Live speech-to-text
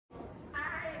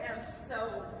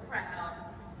so proud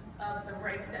of the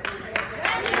race that we ran.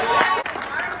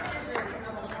 Our vision of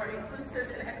a more inclusive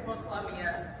and equitable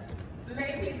Columbia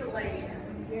may be delayed,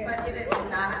 but it is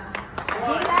not.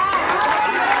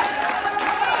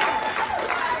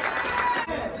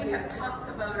 We have talked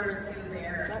to voters in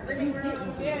their living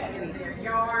rooms, in their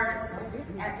yards,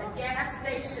 at the gas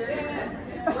station,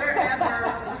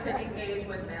 wherever we could engage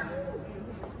with them.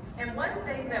 And one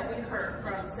thing that we heard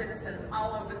from citizens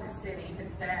all over the city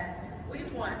is that we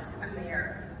want a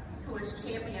mayor who is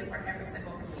champion for every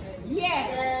single community.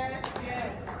 Yes.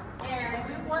 And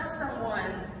we want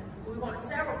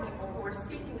several people who are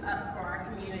speaking up for our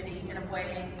community in a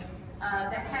way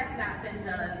that has not been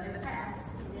done in the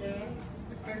past.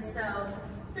 And so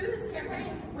through this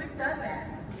campaign, we've done that.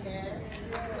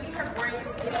 We have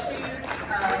raised issues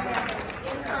of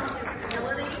income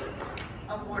instability,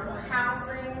 affordable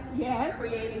housing,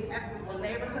 creating equitable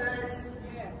neighborhoods,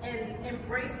 and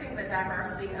embracing the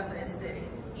diversity of this city.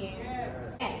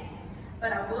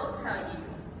 But I will tell you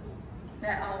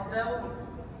that although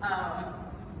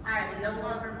I am no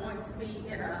longer going to be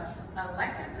in an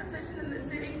elected position in the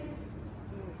city,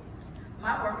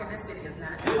 my work in this city is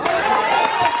not done.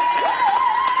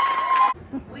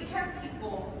 We have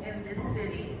people in this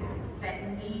city that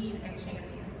need a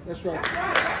champion. That's right.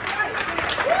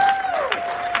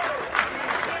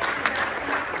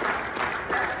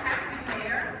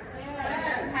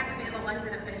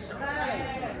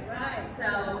 So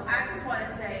I just want to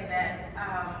say that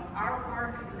our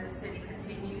work in the city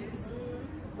continues.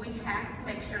 We have to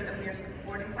make sure that we are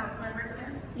supporting Councilman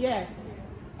Rickman. Yes.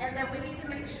 And that we need to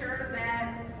make sure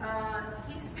that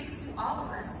he speaks to all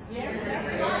of us in this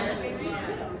city.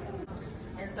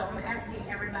 And so I'm asking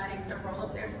everybody to roll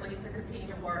up their sleeves and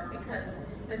continue to work, because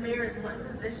the mayor is one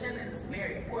position and it's a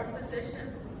very important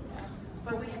position.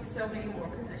 But we have so many more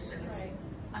positions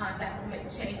that will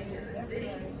make change in the city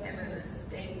and in the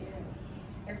state.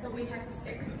 And so we have to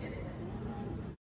stay committed.